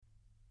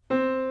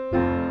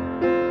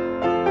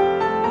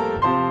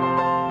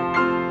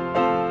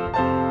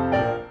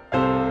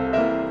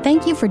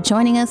you for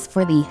joining us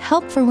for the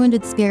Help for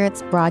Wounded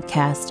Spirits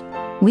broadcast.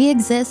 We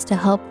exist to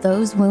help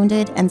those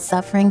wounded and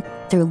suffering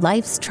through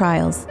life's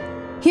trials.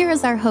 Here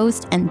is our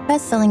host and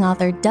best-selling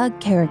author,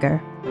 Doug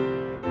Carriger.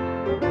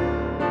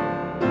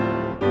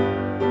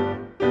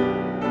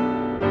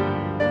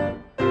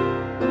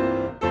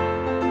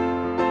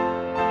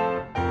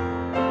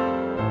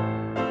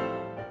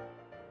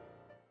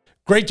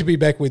 Great to be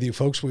back with you,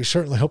 folks. We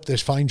certainly hope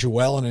this finds you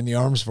well and in the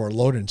arms of our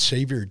Lord and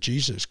Savior,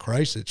 Jesus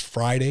Christ. It's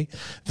Friday.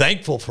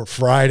 Thankful for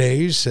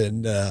Fridays.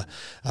 And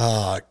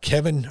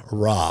Kevin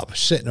Robb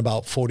sitting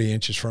about 40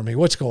 inches from me.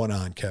 What's going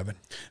on, Kevin?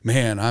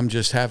 Man, I'm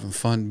just having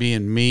fun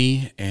being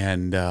me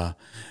and to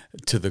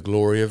the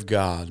glory of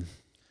God.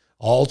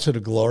 All to the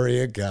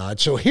glory of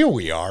God. So here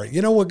we are.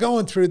 You know, we're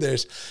going through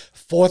this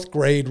fourth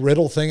grade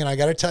riddle thing, and I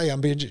got to tell you,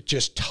 I'm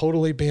just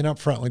totally being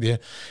upfront with you.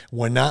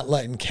 We're not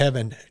letting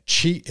Kevin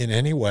cheat in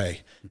any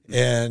way,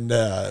 and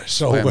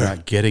so we're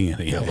not getting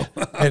any of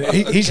them. And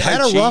he's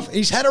had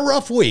a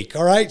rough week.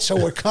 All right, so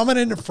we're coming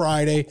into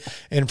Friday,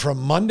 and from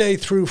Monday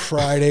through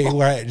Friday,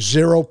 we're at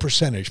 0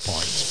 percentage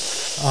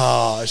points.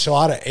 So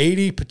out of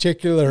 80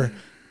 particular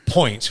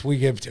points we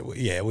give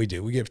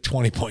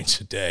 20 points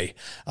a day.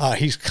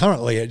 He's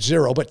currently at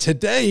 0, but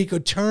today he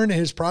could turn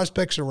his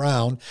prospects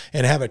around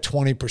and have a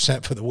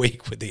 20% for the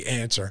week with the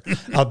answer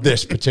of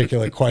this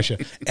particular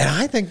question. And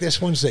I think this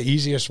one's the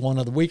easiest one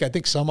of the week. I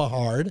think some are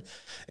hard.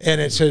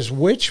 And it says,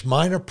 which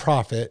minor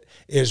prophet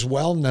is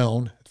well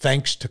known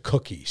thanks to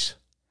cookies?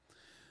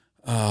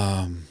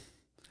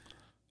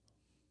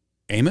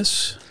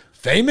 Amos?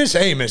 Famous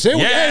Amos. Hey,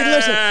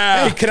 listen.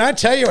 Hey, can I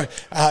tell you,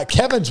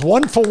 Kevin's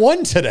 1 for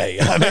 1 today.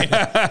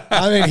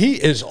 I mean, he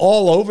is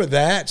all over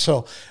that.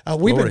 So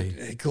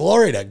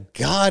glory to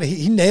God.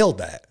 He nailed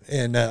that.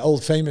 And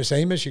old Famous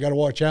Amos, you got to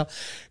watch out.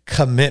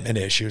 Commitment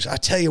issues. I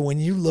tell you, when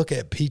you look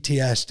at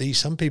PTSD,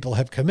 some people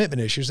have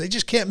commitment issues. They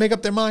just can't make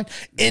up their mind.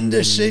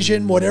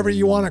 Indecision, whatever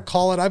you want to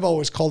call it. I've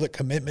always called it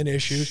commitment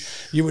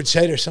issues. You would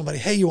say to somebody,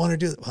 hey, you want to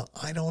do that? Well,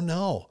 I don't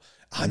know.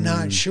 I'm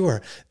not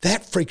sure.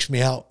 That freaks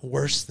me out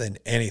worse than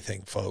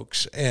anything,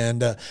 folks.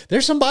 And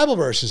there's some Bible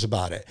verses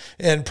about it.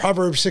 And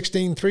Proverbs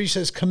 16:3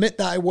 says, commit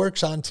thy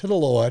works unto the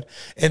Lord,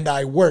 and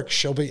thy works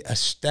shall be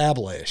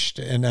established.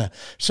 And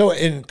so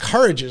it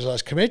encourages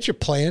us, commit your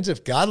plans.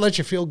 If God lets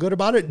you feel good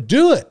about it,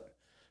 do it.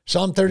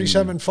 Psalm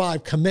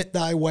 37:5, commit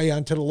thy way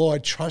unto the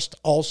Lord, trust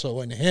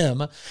also in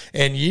him,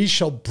 and ye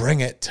shall bring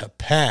it to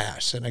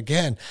pass. And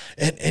again,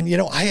 and you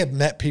know, I have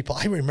met people,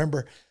 I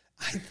remember,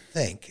 I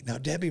think, now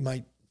Debbie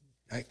might,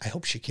 I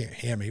hope she can't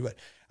hear me, but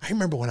I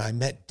remember when I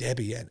met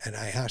Debbie and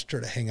I asked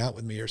her to hang out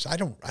with me, or so I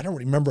don't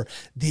remember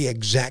the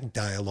exact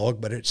dialogue,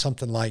 but it's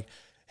something like,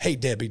 hey,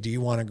 Debbie, do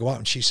you want to go out?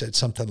 And she said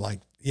something like,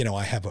 you know,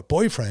 I have a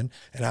boyfriend.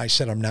 And I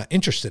said, I'm not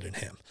interested in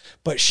him.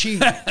 But she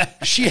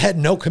had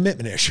no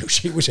commitment issue.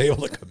 She was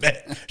able to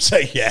commit,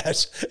 say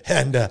yes.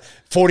 And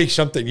 40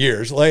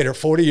 years later,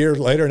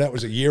 and that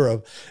was a year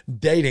of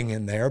dating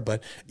in there.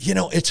 But, you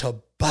know, it's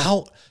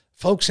about,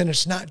 folks, and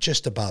it's not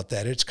just about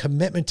that. It's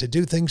commitment to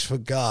do things for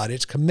God.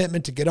 It's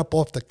commitment to get up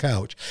off the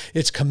couch.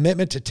 It's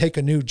commitment to take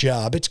a new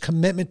job. It's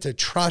commitment to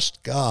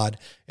trust God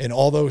and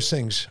all those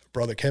things.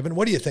 Brother Kevin,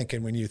 what are you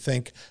thinking when you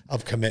think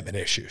of commitment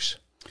issues?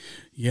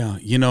 Yeah,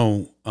 you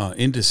know,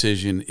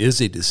 indecision is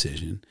a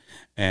decision.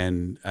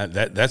 And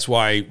that's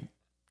why,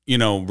 you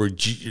know,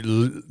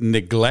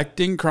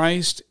 neglecting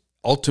Christ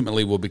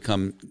ultimately will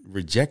become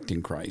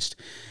rejecting Christ.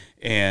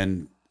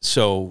 And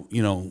so,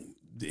 you know,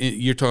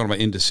 you're talking about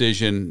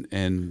indecision,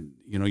 and,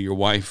 you know, your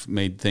wife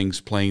made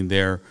things plain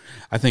there.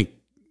 I think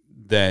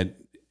that,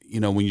 you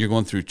know, when you're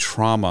going through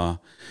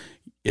trauma,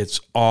 it's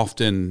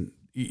often,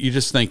 you're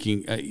just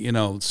thinking, you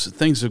know,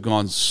 things have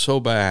gone so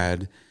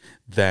bad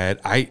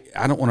that I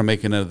don't want to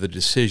make another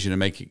decision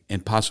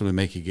and possibly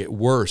make it get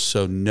worse.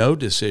 So no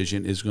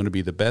decision is going to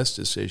be the best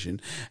decision.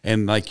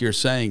 And like you're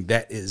saying,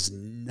 that is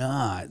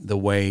not the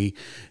way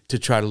to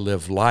try to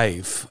live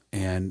life.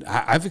 And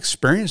I've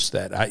experienced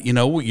that. You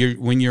know,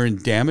 when you're in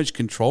damage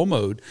control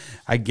mode,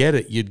 I get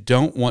it. You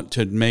don't want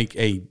to make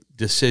a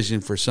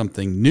decision for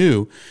something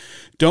new.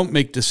 Don't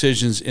make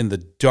decisions in the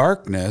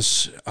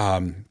darkness.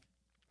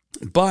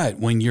 But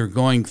when you're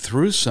going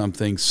through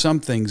something, some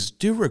things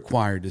do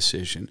require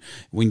decision.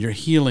 When you're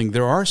healing,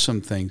 there are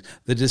some things.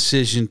 The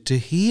decision to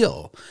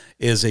heal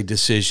is a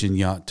decision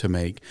you ought to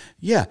make.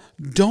 Yeah,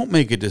 don't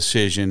make a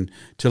decision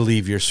to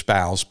leave your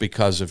spouse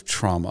because of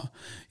trauma.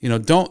 You know,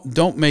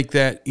 don't make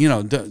that, you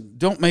know,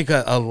 don't make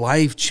a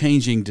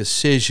life-changing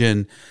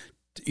decision,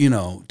 you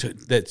know,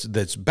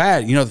 that's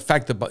bad. You know, the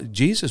fact that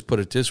Jesus put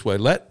it this way,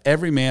 let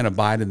every man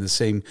abide in the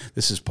same,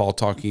 this is Paul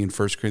talking in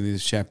 1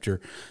 Corinthians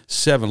chapter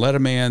 7, let a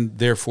man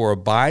therefore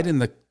abide in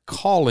the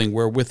calling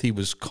wherewith he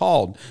was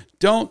called.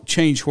 Don't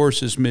change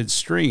horses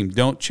midstream.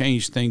 Don't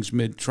change things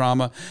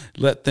mid-trauma.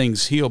 Let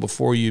things heal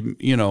before you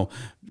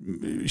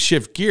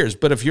shift gears.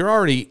 But if you're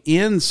already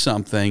in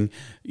something,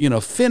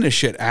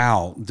 finish it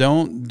out.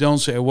 Don't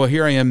say, well,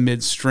 here I am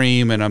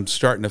midstream and I'm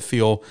starting to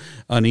feel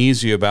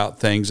uneasy about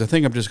things. I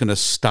think I'm just going to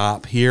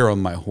stop here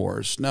on my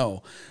horse.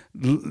 No,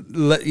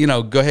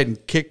 go ahead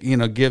and kick,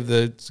 give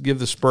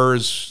the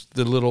spurs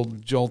the little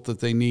jolt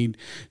that they need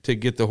to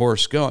get the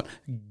horse going.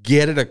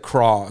 Get it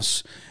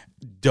across.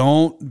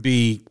 Don't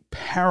be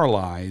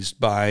paralyzed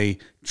by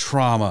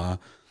trauma.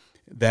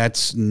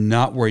 That's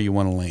not where you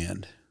want to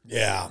land.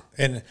 Yeah,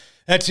 and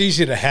that's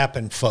easy to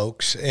happen,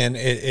 folks. And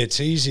it's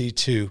easy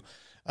to,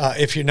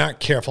 if you're not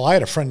careful. I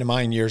had a friend of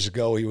mine years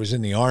ago. He was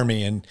in the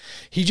Army, and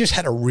he just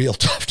had a real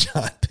tough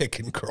time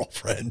picking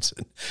girlfriends.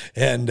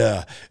 And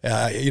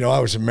I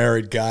was a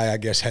married guy. I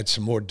guess had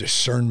some more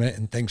discernment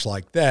and things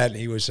like that.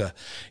 He was a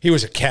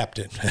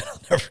captain.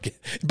 I'll never forget.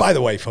 By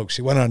the way, folks,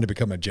 he went on to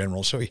become a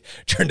general. So he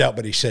turned out,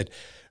 but he said,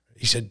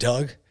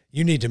 Doug,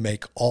 you need to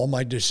make all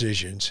my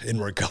decisions in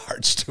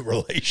regards to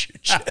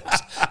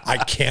relationships. I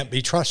can't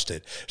be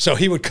trusted. So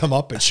he would come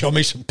up and show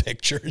me some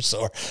pictures,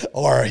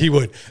 or he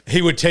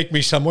would take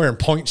me somewhere and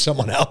point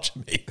someone out to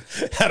me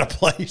at a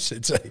place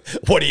and say,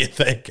 "What do you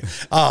think?"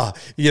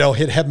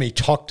 He'd have me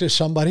talk to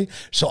somebody.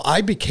 So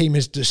I became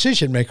his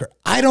decision maker.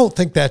 I don't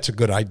think that's a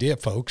good idea,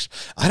 folks.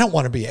 I don't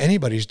want to be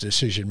anybody's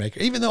decision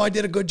maker, even though I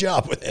did a good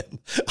job with him.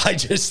 I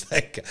just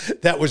think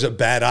that was a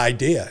bad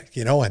idea,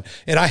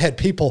 and I had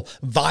people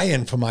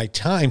vying for my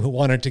time who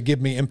wanted to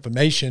give me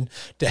information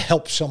to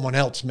help someone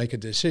else make a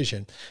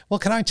decision. Well,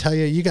 can I tell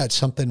you, you got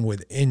something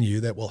within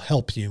you that will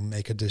help you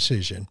make a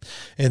decision,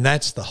 and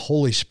that's the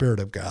Holy Spirit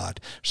of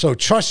God. So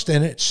trust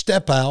in it,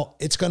 step out.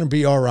 It's going to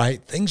be all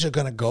right. Things are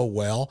going to go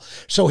well.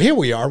 So here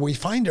we are. We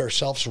find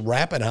ourselves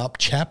wrapping up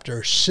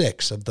chapter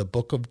 6 of the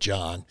book of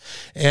John.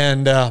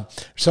 And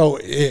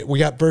we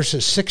got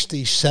verses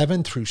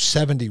 67 through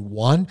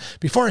 71.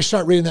 Before I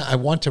start reading that, I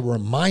want to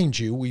remind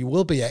you, we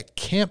will be at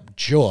Camp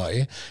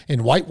Joy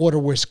in Whitewater,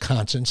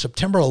 Wisconsin,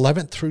 September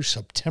 11th through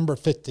September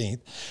 15th.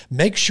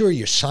 Make sure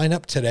you sign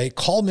up today.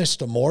 Call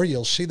Mr. Moore.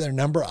 You'll see their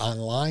number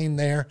online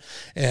there,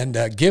 and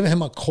give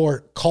him a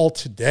call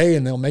today,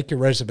 and they'll make your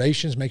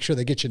reservations. Make sure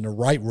they get you in the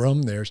right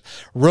room. There's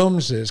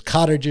rooms, there's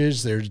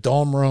cottages, there's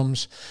dorm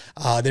rooms.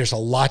 There's a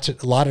lot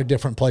of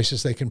different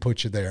places they can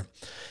put you there.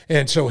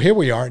 And so here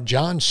we are,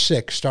 John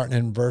 6, starting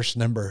in verse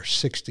number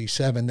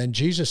 67. Then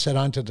Jesus said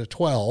unto the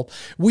 12,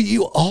 "Will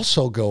you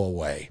also go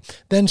away?"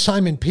 Then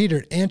Simon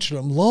Peter answered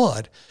him,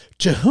 "Lord,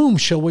 to whom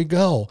shall we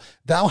go?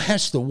 Thou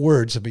hast the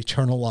words of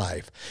eternal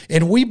life.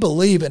 And we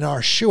believe and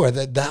are sure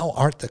that thou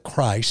art the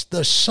Christ,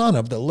 the Son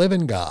of the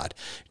living God."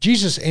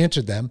 Jesus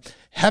answered them,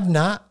 "Have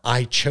not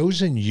I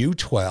chosen you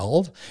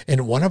 12,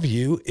 and one of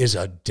you is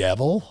a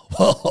devil?"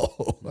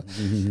 Whoa.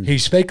 He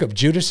spake of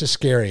Judas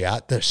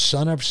Iscariot, the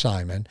son of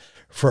Simon,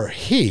 for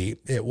he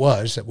it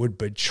was that would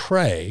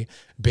betray,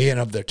 being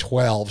of the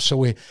 12.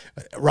 So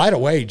right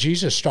away,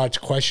 Jesus starts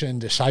questioning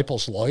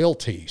disciples'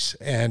 loyalties.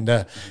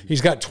 And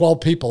he's got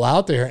 12 people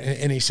out there,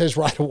 and he says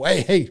right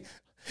away, "Hey,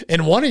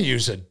 and one of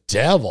you's a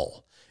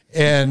devil."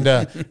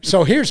 And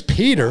so here's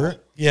Peter,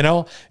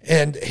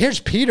 and here's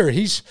Peter.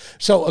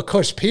 Of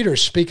course,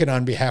 Peter's speaking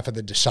on behalf of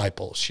the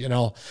disciples,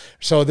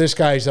 So this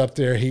guy's up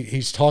there.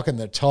 He's talking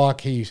the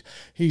talk.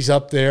 He's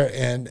up there,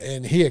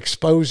 and he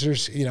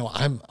exposes,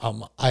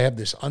 I have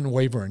this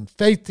unwavering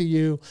faith to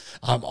you.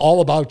 I'm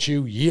all about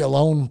you. Ye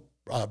alone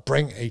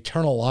bring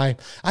eternal life.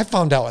 I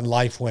found out in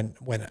life when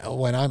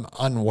I'm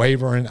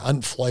unwavering,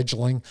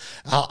 unfledgling,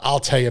 I'll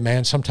tell you,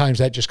 man, sometimes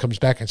that just comes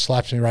back and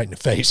slaps me right in the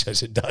face,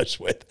 as it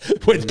does with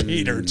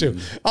Peter too.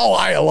 "Oh,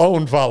 I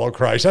alone follow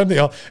Christ.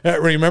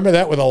 Remember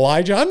that with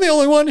Elijah? I'm the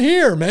only one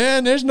here,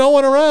 man. There's no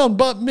one around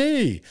but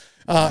me."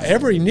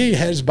 Every knee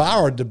has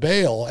bowed to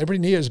Baal. Every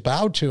knee has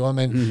bowed to him,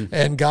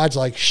 and God's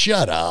like,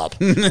 "Shut up."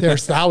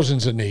 There's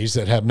thousands of knees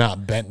that have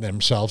not bent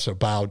themselves or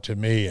bowed to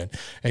me,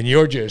 and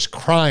you're just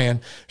crying.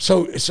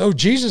 So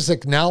Jesus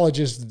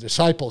acknowledges the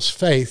disciples'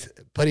 faith,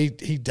 but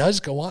he does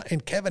go on.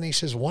 And Kevin, he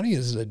says, one of you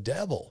is the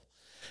devil.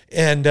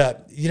 And,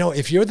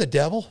 if you're the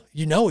devil,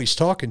 he's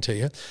talking to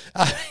you.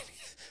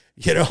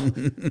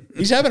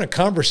 He's having a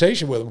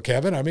conversation with him,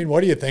 Kevin. I mean,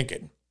 what are you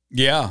thinking?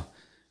 Yeah.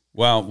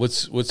 Well,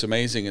 what's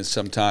amazing is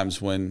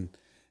sometimes when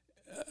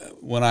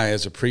I,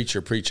 as a preacher,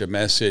 preach a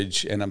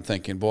message, and I'm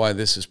thinking, boy,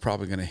 this is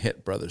probably going to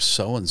hit brother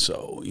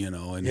so-and-so,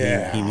 and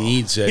he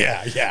needs it.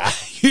 Yeah.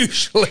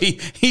 Usually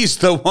he's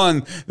the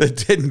one that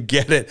didn't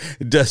get it,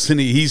 doesn't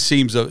he? He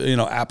seems,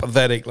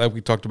 apathetic, like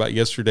we talked about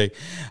yesterday,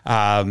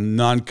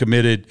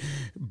 non-committed.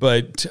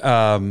 But,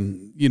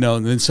 and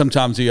then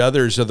sometimes the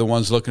others are the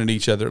ones looking at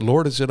each other.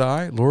 "Lord, is it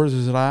I? Lord,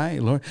 is it I?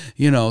 Lord,"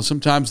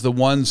 sometimes the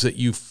ones that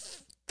you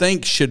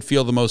think should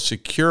feel the most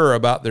secure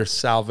about their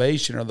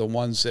salvation are the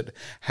ones that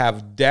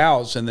have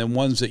doubts, and then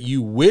ones that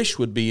you wish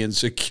would be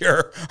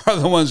insecure are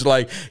the ones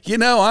like,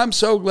 "I'm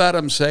so glad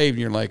I'm saved."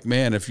 And you're like,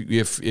 man,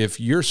 if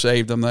you're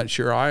saved, I'm not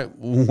sure I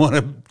want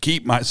to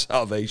keep my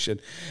salvation.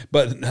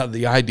 But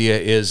the idea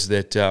is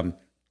that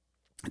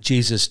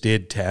Jesus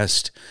did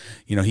test.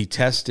 He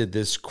tested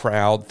this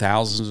crowd,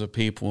 thousands of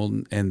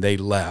people, and they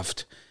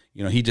left.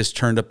 he just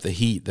turned up the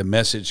heat. The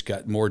message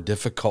got more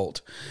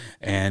difficult.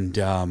 And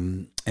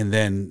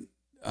then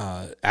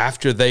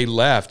after they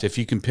left, if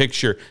you can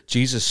picture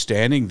Jesus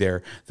standing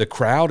there, the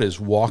crowd is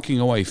walking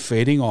away,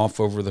 fading off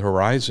over the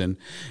horizon.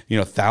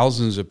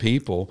 Thousands of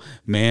people,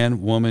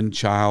 man, woman,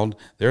 child,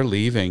 they're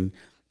leaving.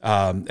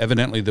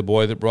 Evidently the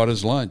boy that brought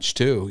his lunch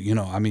too.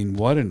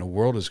 What in the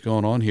world is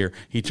going on here?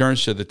 He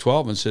turns to the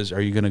 12 and says,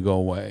 "Are you going to go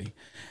away?"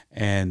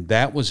 And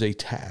that was a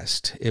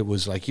test. It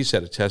was, like you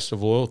said, a test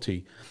of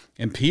loyalty.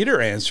 And Peter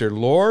answered,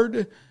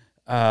 "Lord,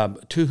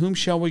 to whom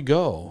shall we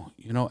go?"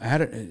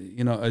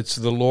 It's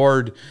the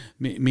Lord,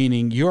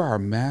 meaning you're our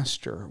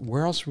master.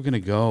 Where else are we going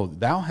to go?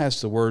 Thou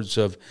hast the words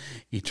of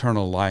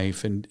eternal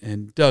life.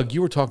 And Doug,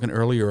 you were talking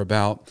earlier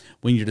about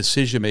when your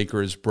decision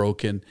maker is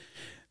broken,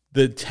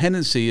 the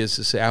tendency is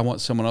to say, I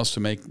want someone else to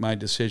make my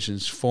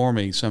decisions for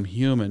me, some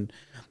human.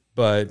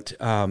 But,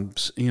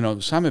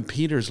 Simon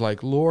Peter's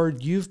like,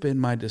 "Lord, you've been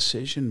my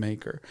decision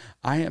maker.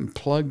 I am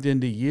plugged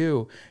into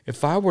you.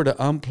 If I were to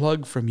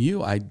unplug from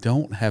you, I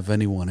don't have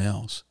anyone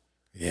else."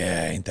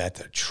 Yeah, ain't that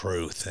the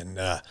truth? And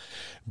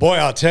boy,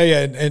 I'll tell you,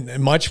 and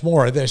much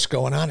more of this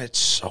going on. It's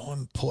so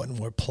important.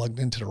 We're plugged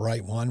into the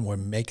right one. We're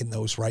making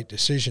those right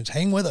decisions.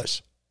 Hang with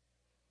us.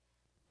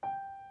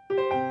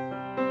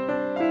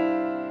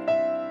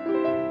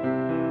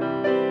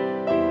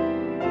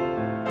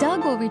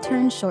 Doug will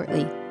return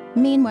shortly.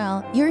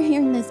 Meanwhile, you're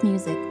hearing this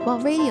music while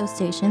radio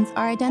stations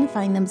are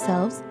identifying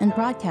themselves and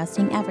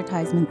broadcasting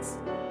advertisements.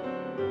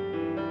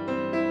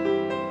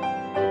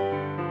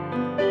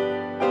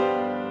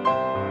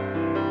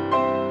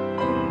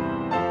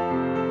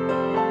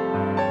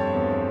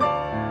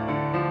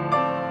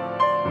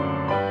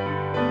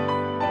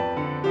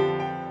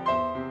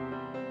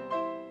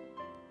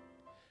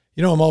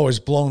 I'm always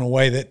blown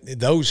away that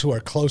those who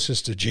are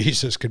closest to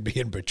Jesus could be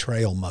in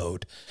betrayal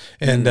mode.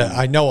 And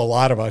I know a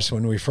lot of us,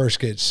 when we first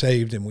get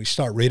saved and we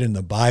start reading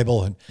the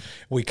Bible and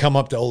we come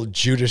up to old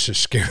Judas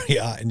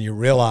Iscariot, and you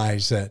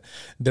realize that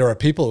there are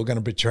people who are going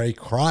to betray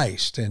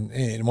Christ. And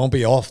it won't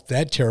be off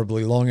that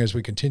terribly long as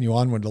we continue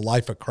on with the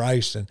life of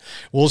Christ. And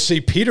we'll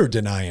see Peter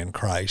denying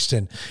Christ.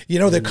 And,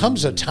 there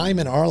comes a time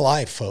in our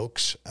life,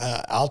 folks,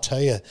 I'll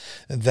tell you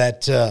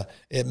that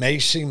it may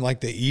seem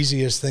like the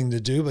easiest thing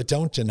to do, but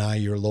don't deny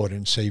your Lord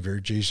and Savior,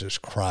 Jesus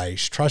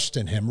Christ. Trust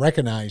in him.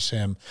 Recognize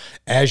him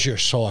as your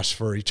source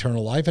for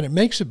eternal life. And it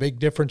makes a big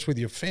difference with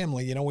your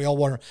family. We all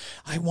wonder,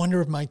 I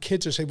wonder if my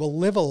kids will say, well,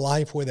 live a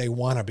life where they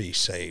want to be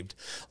saved.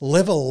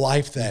 Live a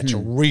life that's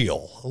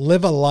real.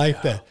 Live a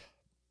life that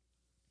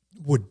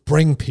would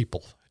bring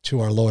people to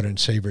our Lord and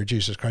Savior,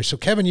 Jesus Christ. So,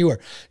 Kevin, you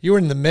were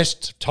in the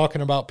midst of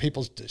talking about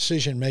people's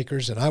decision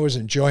makers, and I was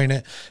enjoying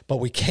it,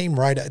 but we came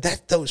right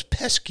at those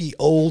pesky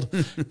old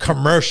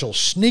commercials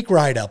sneak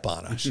right up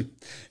on us.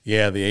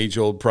 Yeah, the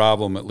age-old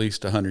problem, at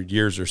least 100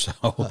 years or so.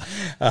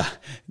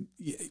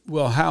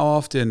 Well, how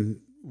often,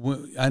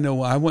 I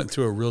know I went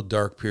through a real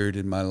dark period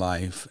in my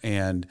life,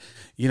 and,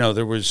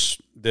 there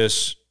was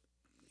this,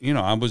 there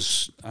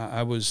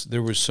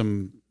was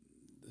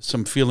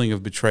some feeling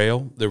of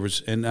betrayal.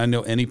 And I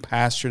know any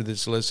pastor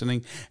that's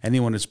listening,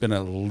 anyone that's been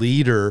a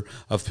leader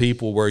of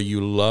people where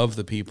you love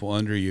the people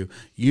under you,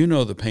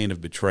 the pain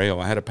of betrayal.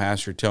 I had a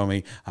pastor tell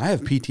me, I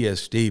have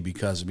PTSD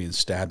because of being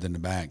stabbed in the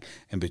back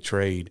and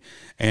betrayed.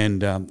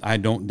 And I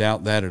don't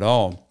doubt that at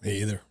all.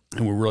 Me either.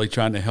 And we're really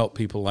trying to help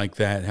people like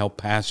that, help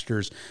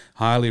pastors.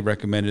 Highly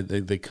recommended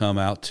that they come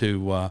out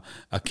to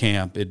a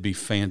camp. It'd be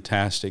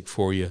fantastic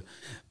for you.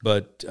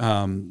 But,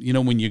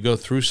 when you go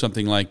through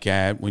something like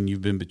that, when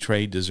you've been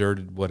betrayed,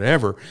 deserted,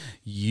 whatever,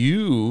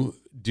 your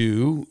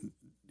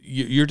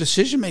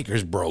decision maker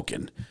is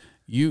broken.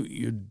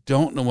 You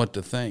don't know what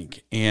to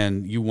think,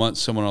 and you want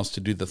someone else to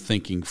do the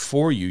thinking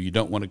for you. You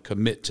don't want to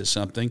commit to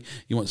something.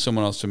 You want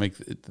someone else to make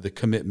the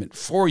commitment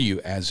for you,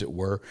 as it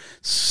were.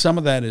 Some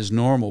of that is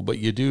normal, but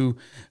you do.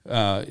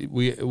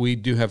 We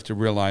do have to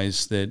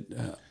realize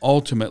that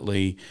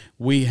ultimately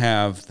we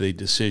have the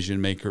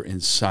decision maker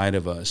inside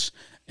of us,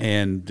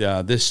 and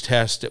this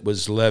test that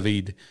was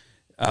levied,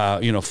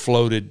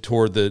 floated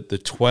toward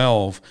the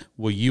 12.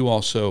 Will you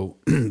also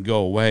go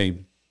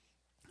away?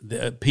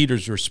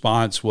 Peter's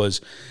response was,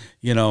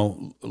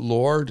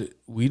 Lord,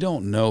 we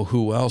don't know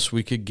who else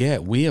we could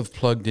get. We have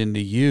plugged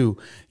into you.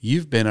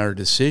 You've been our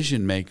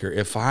decision maker.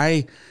 If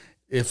I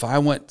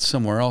went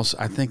somewhere else,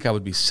 I think I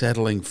would be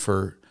settling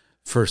for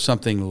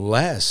something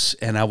less,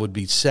 and I would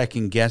be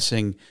second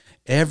guessing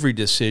every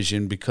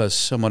decision because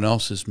someone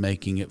else is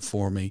making it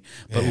for me.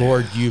 But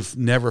Lord, you've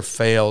never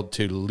failed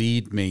to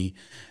lead me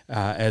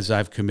as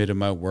I've committed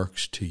my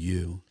works to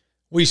you.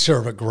 We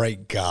serve a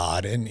great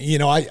God. And,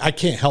 I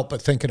can't help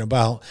but thinking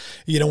about,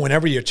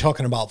 whenever you're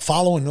talking about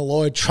following the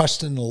Lord,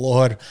 trusting the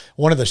Lord,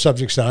 one of the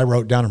subjects that I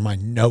wrote down in my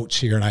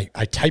notes here, and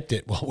I typed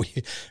it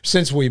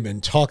since we've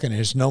been talking,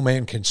 is no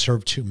man can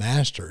serve two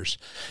masters.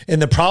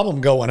 And the problem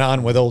going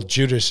on with old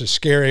Judas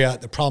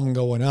Iscariot, the problem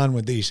going on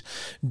with these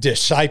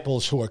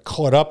disciples who are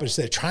caught up is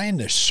they're trying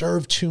to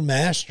serve two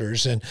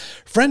masters. And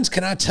friends,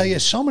 can I tell you,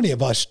 so many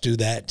of us do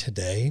that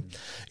today.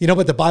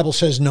 But the Bible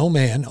says no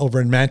man,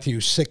 over in Matthew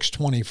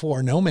 6:24,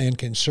 for no man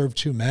can serve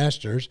two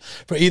masters,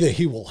 for either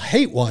he will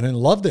hate one and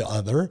love the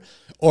other,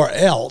 or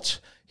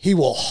else he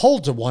will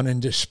hold to one and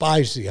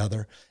despise the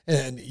other.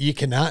 And you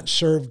cannot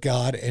serve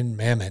God and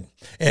mammon.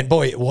 And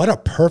boy, what a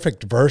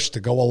perfect verse to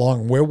go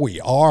along where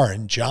we are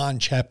in John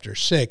chapter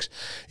 6.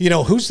 You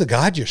know, who's the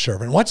God you're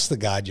serving? What's the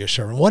God you're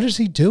serving? What is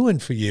he doing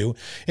for you?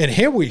 And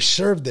here we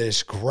serve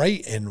this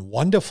great and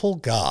wonderful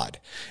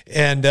God.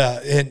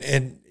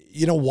 And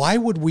you know, why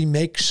would we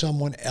make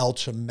someone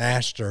else a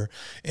master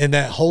in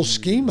that whole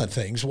scheme of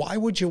things? Why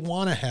would you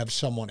want to have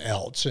someone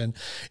else? And,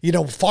 you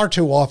know, far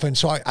too often,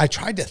 so I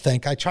tried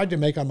to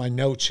make on my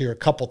notes here a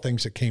couple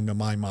things that came to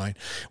my mind.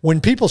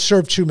 When people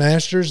serve two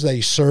masters, they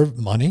serve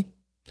money.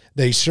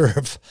 They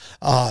serve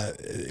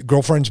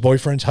girlfriends,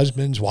 boyfriends,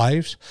 husbands,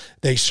 wives.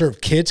 They serve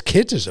kids.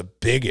 Kids is a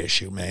big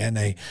issue, man.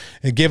 They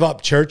give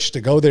up church to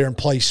go there and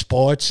play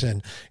sports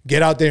and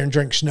get out there and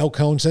drink snow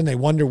cones. Then they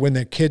wonder when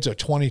their kids are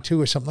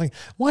 22 or something,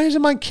 why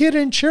isn't my kid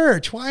in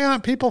church? Why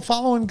aren't people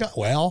following God?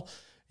 Well,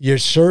 you're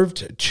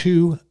served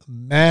two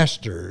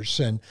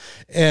masters,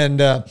 and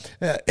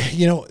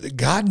you know,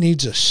 God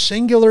needs a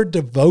singular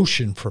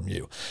devotion from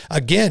you.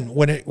 Again,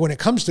 when it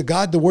comes to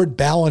God, the word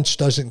balance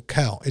doesn't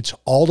count. It's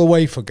all the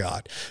way for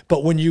God.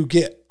 But when you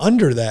get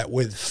under that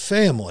with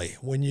family,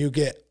 when you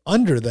get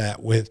under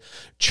that with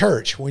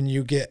church, when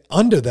you get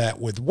under that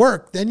with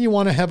work, then you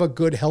want to have a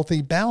good,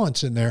 healthy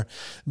balance in there.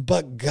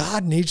 But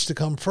God needs to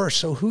come first.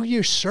 So who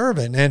you're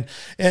serving,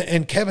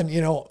 and Kevin,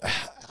 you know,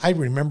 I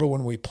remember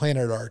when we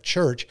planted our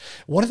church,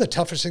 one of the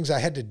toughest things I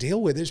had to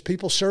deal with is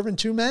people serving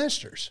two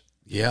masters.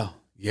 Yeah.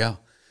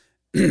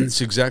 It's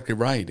exactly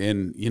right.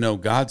 And, you know,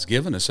 God's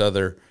given us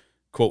other,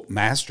 quote,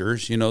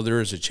 masters. You know, there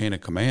is a chain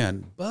of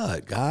command,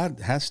 but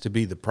God has to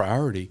be the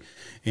priority.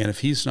 And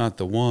if he's not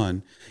the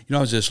one, you know, I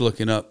was just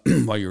looking up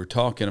while you were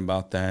talking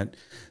about that.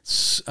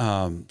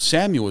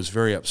 Samuel was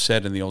very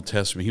upset in the Old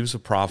Testament. He was a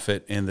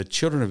prophet, and the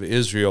children of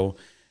Israel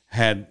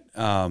had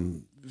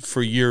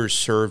for years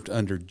served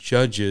under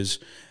judges,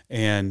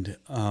 and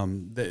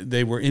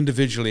they were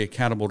individually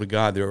accountable to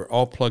God. They were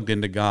all plugged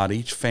into God.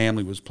 Each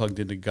family was plugged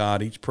into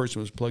God. Each person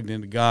was plugged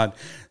into God.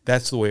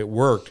 That's the way it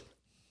worked.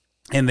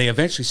 And they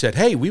eventually said,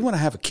 hey, we want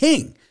to have a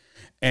king.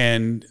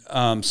 And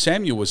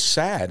Samuel was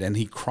sad, and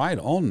he cried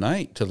all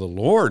night to the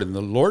Lord. And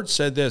the Lord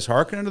said this,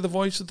 hearken unto the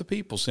voice of the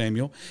people,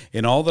 Samuel,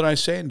 in all that I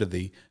say unto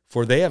thee,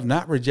 for they have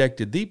not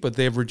rejected thee, but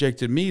they have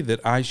rejected me,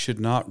 that I should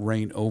not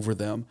reign over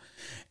them.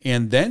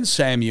 And then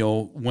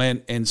Samuel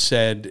went and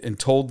said, and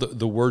told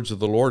the words of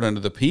the Lord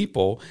unto the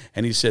people,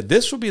 and he said,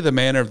 this will be the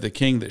manner of the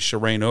king that shall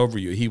reign over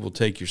you. He will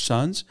take your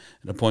sons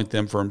and appoint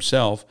them for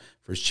himself,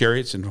 for his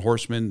chariots and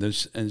horsemen,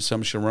 and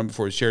some shall run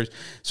before his chariots.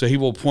 So he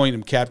will appoint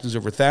him captains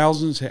over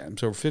thousands,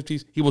 captains over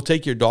 50s. He will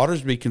take your daughters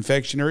to be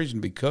confectionaries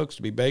and be cooks,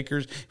 to be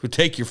bakers. He will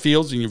take your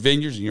fields and your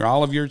vineyards and your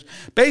olive yards.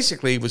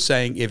 Basically, he was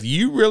saying, if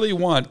you really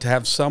want to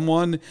have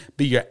someone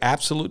be your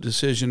absolute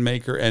decision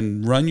maker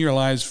and run your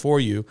lives for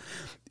you,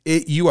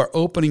 you are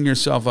opening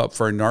yourself up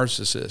for a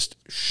narcissist.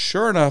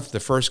 Sure enough, the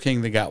first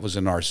king they got was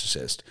a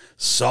narcissist.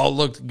 Saul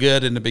looked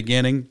good in the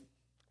beginning.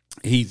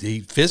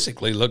 He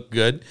physically looked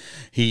good.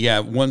 He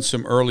won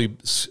some early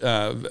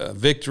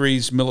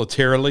victories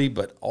militarily,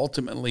 but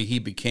ultimately he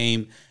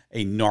became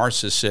a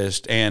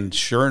narcissist. And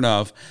sure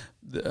enough,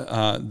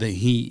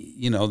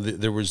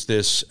 there was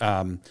this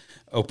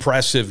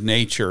oppressive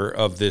nature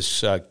of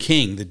this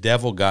king. The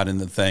devil got in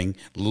the thing,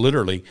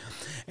 literally.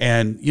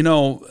 And, you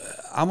know,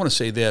 I want to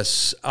say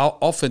this.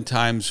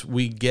 Oftentimes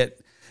we get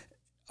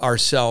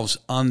ourselves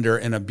under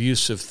an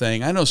abusive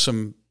thing. I know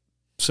some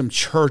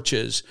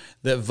churches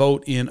that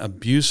vote in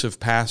abusive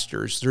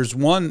pastors. There's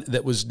one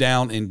that was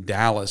down in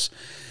Dallas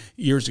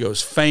years ago. It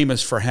was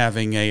famous for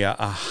having a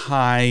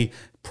high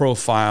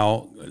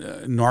profile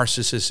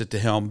narcissist at the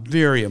helm,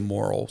 very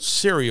immoral,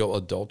 serial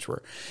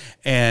adulterer.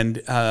 And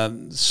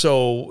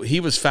so he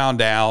was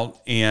found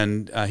out,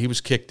 and he was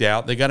kicked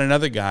out. They got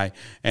another guy,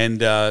 and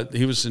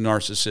he was a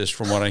narcissist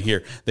from what I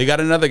hear. They got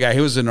another guy,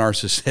 he was a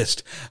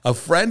narcissist. A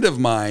friend of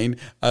mine,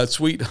 a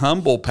sweet,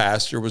 humble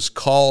pastor, was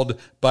called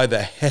by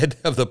the head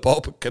of the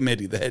pulpit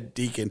committee, the head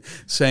deacon,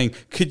 saying,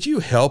 could you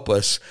help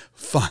us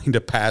find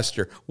a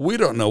pastor? We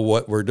don't know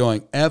what we're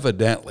doing,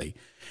 evidently.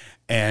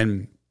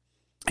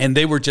 And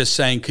they were just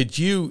saying, could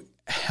you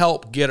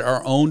help get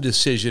our own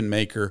decision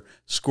maker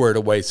squared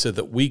away so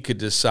that we could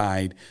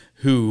decide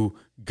who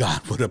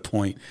God would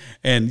appoint?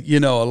 And, you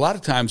know, a lot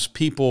of times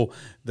people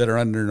that are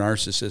under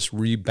narcissists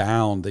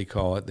rebound, they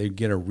call it. They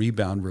get a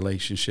rebound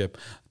relationship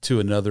to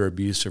another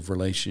abusive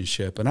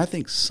relationship. And I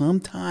think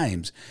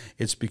sometimes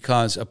it's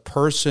because a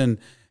person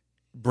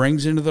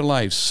brings into their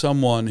life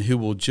someone who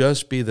will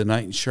just be the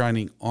knight in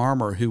shining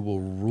armor, who will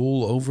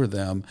rule over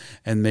them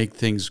and make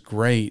things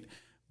great,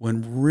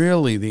 when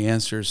really the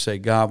answer is say,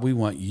 God, we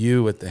want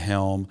you at the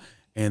helm,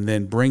 and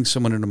then bring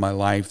someone into my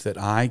life that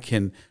I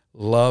can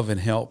love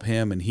and help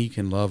him, and he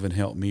can love and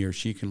help me, or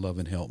she can love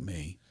and help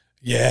me.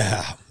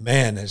 Yeah,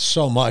 man, it's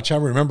so much. I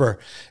remember,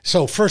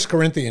 1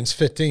 Corinthians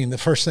 15, the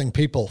first thing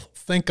people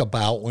think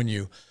about when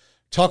you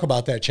talk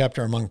about that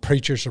chapter among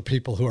preachers or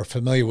people who are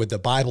familiar with the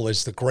Bible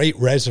is the great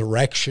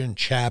resurrection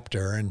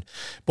chapter. And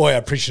boy, I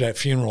preached at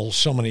funerals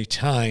so many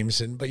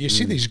times. But you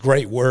see these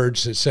great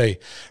words that say,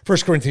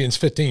 1 Corinthians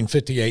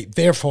 15:58,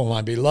 therefore,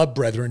 my beloved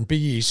brethren, be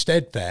ye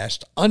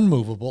steadfast,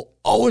 unmovable,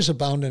 always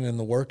abounding in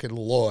the work of the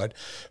Lord,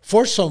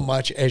 for so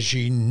much as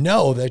ye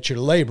know that your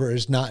labor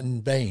is not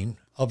in vain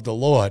of the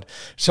Lord.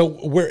 So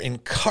we're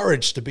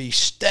encouraged to be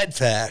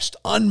steadfast,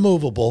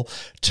 unmovable,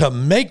 to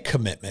make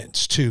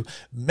commitments, to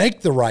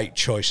make the right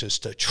choices,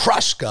 to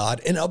trust God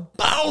and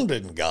abound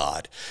in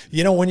God.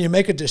 You know, when you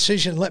make a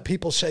decision, let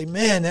people say,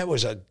 man, that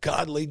was a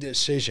godly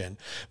decision.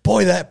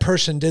 Boy, that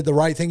person did the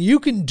right thing. You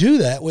can do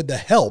that with the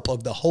help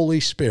of the Holy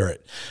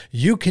Spirit.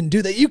 You can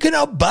do that. You can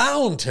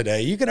abound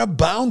today. You can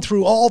abound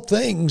through all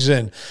things.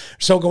 And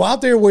so go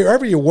out there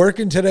wherever you're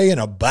working today and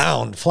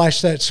abound.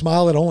 Flash that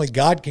smile that only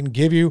God can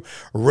give you.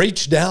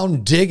 Reach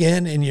down, dig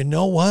in, and you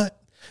know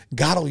what?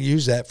 God will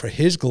use that for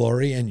his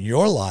glory in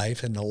your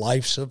life and the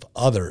lives of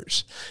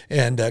others.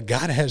 And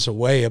God has a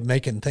way of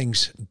making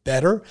things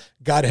better.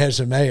 God has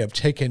a way of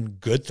taking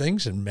good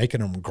things and making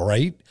them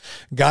great.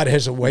 God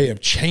has a way of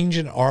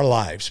changing our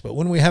lives. But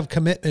when we have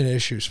commitment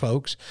issues,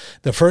 folks,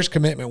 the first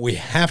commitment we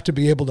have to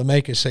be able to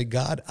make is say,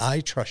 God,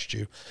 I trust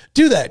you.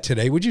 Do that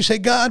today. Would you say,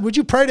 God, would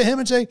you pray to him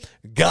and say,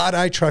 God,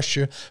 I trust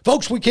you?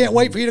 Folks, we can't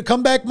wait for you to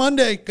come back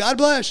Monday. God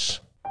bless.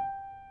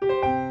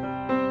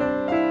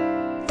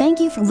 Thank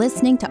you for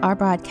listening to our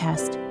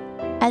broadcast.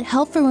 At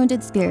Help for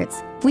Wounded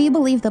Spirits, we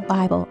believe the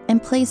Bible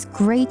and place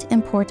great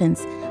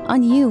importance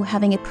on you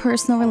having a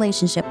personal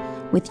relationship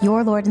with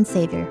your Lord and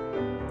Savior.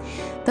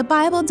 The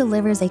Bible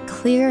delivers a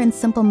clear and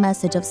simple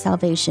message of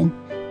salvation,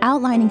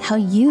 outlining how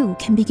you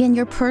can begin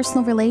your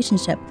personal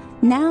relationship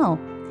now.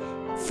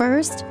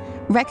 First,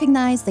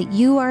 recognize that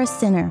you are a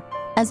sinner,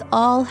 as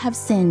all have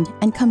sinned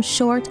and come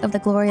short of the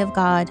glory of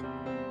God.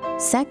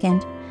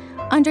 Second,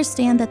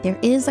 understand that there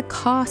is a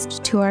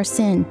cost to our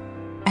sin,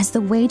 as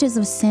the wages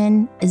of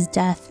sin is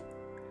death.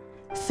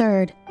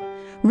 Third,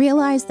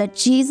 realize that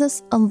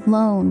Jesus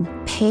alone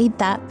paid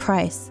that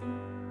price.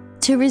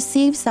 To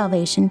receive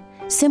salvation,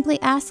 simply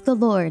ask the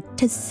Lord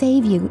to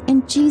save you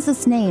in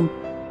Jesus' name,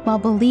 while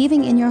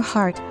believing in your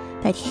heart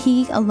that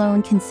he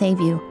alone can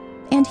save you,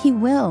 and he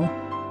will.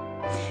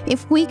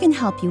 If we can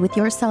help you with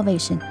your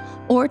salvation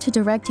or to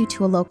direct you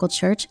to a local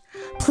church,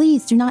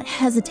 please do not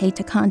hesitate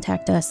to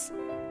contact us.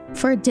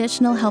 For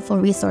additional helpful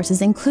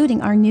resources,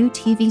 including our new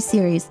TV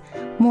series,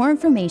 more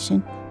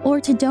information,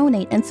 or to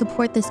donate and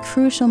support this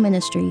crucial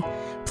ministry,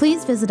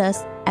 please visit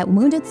us at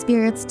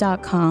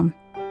woundedspirits.com.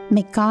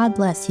 May God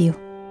bless you.